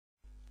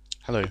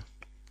Hello.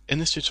 In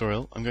this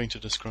tutorial I'm going to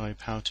describe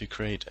how to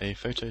create a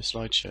photo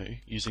slideshow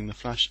using the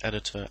Flash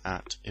editor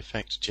at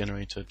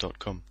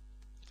effectgenerator.com.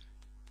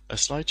 A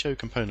slideshow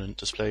component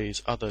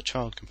displays other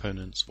child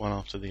components one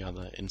after the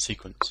other in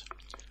sequence.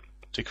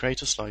 To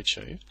create a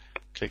slideshow,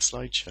 click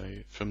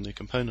Slideshow from the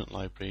component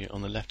library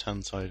on the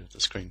left-hand side of the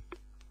screen.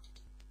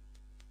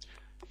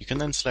 You can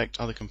then select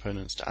other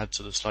components to add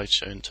to the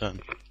slideshow in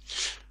turn.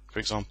 For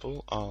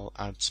example, I'll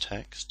add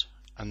text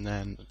and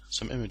then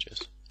some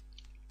images.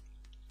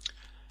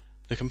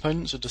 The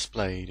components are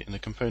displayed in a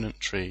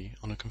component tree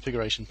on a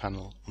configuration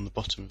panel on the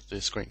bottom of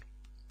the screen.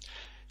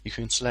 You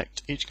can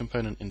select each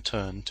component in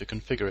turn to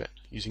configure it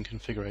using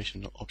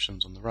configuration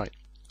options on the right.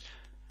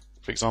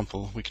 For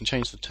example, we can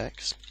change the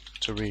text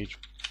to read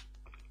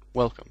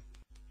 "Welcome."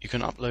 You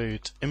can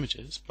upload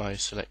images by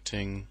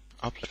selecting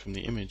Upload from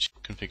the image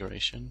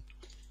configuration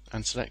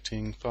and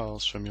selecting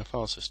files from your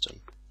file system.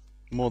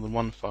 More than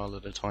one file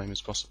at a time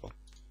is possible.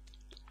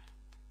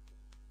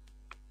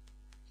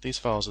 These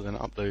files are then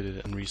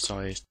uploaded and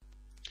resized.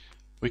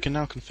 We can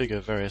now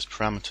configure various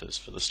parameters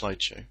for the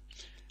slideshow.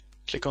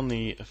 Click on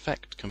the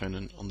Effect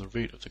component on the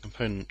root of the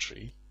component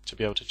tree to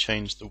be able to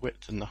change the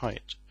width and the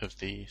height of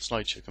the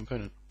slideshow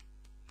component.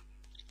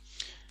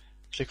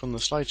 Click on the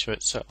slideshow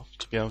itself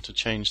to be able to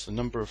change the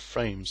number of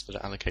frames that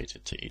are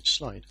allocated to each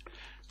slide.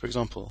 For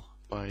example,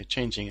 by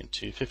changing it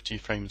to 50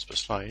 frames per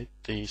slide,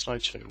 the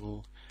slideshow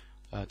will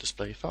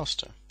display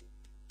faster.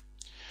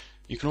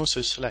 You can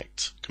also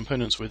select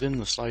components within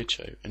the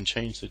slideshow and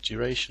change the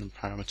duration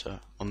parameter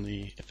on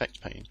the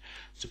effect pane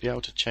to be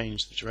able to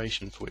change the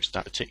duration for which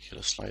that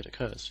particular slide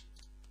occurs.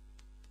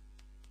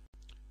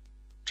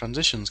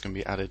 Transitions can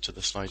be added to the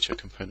slideshow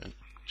component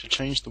to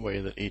change the way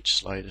that each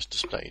slide is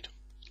displayed.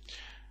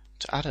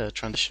 To add a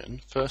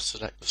transition, first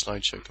select the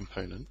slideshow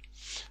component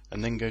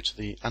and then go to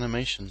the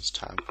Animations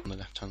tab on the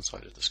left-hand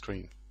side of the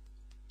screen.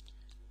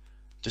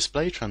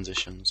 Display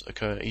transitions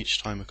occur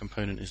each time a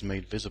component is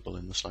made visible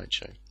in the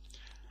slideshow.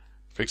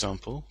 For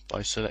example,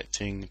 by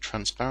selecting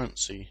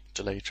Transparency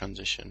Delay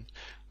Transition,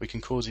 we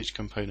can cause each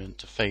component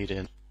to fade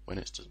in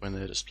when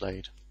they're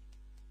displayed.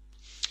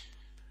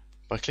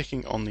 By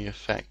clicking on the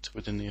effect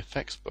within the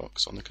Effects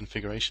box on the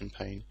configuration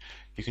pane,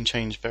 you can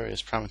change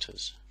various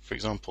parameters. For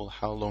example,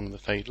 how long the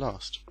fade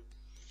lasts.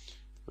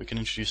 We can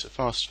introduce a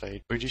fast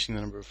fade, reducing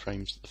the number of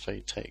frames that the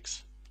fade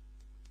takes.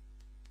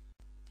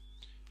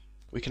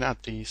 We can add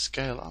the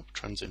Scale Up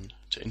transition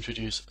to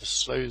introduce a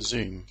slow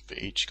zoom for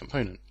each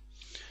component.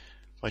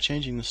 By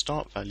changing the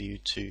start value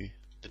to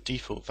the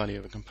default value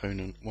of a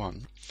component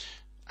 1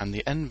 and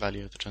the end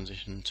value of the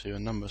transition to a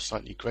number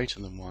slightly greater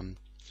than 1,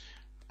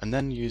 and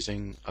then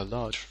using a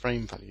large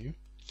frame value,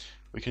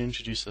 we can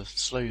introduce a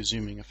slow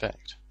zooming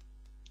effect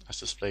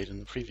as displayed in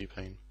the preview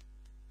pane.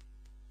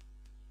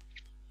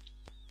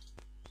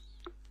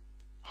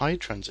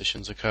 Hide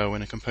transitions occur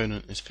when a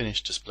component is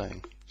finished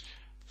displaying.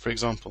 For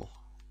example,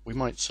 we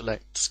might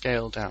select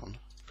Scale Down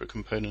for a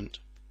component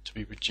to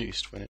be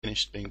reduced when it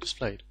finished being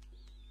displayed.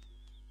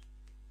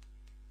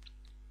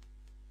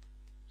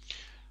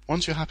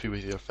 Once you're happy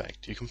with your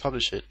effect, you can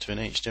publish it to an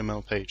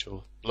HTML page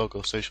or blog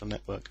or social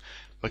network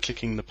by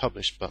clicking the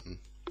Publish button.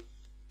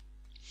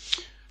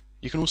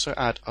 You can also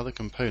add other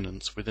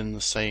components within the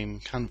same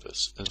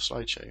canvas as a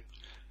slideshow.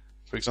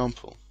 For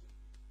example,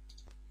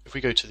 if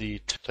we go to the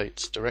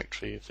Templates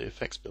directory of the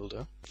Effects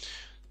Builder,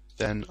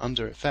 then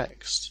under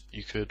Effects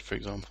you could, for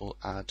example,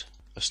 add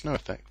a snow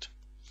effect.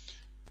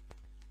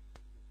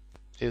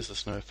 Here's the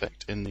snow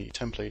effect in the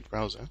template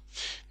browser.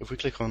 If we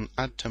click on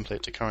Add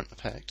Template to Current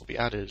Effect, it will be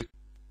added.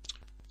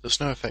 The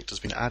snow effect has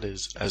been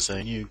added as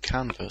a new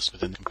canvas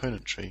within the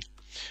component tree,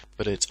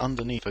 but it's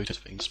underneath photos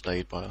being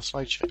displayed by our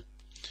slideshow.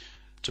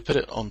 To put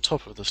it on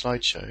top of the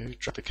slideshow,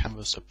 drag the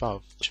canvas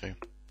above the show.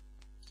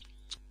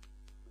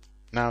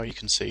 Now you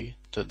can see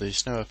that the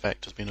snow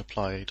effect has been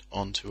applied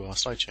onto our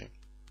slideshow,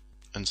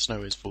 and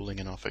snow is falling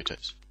in our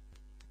photos.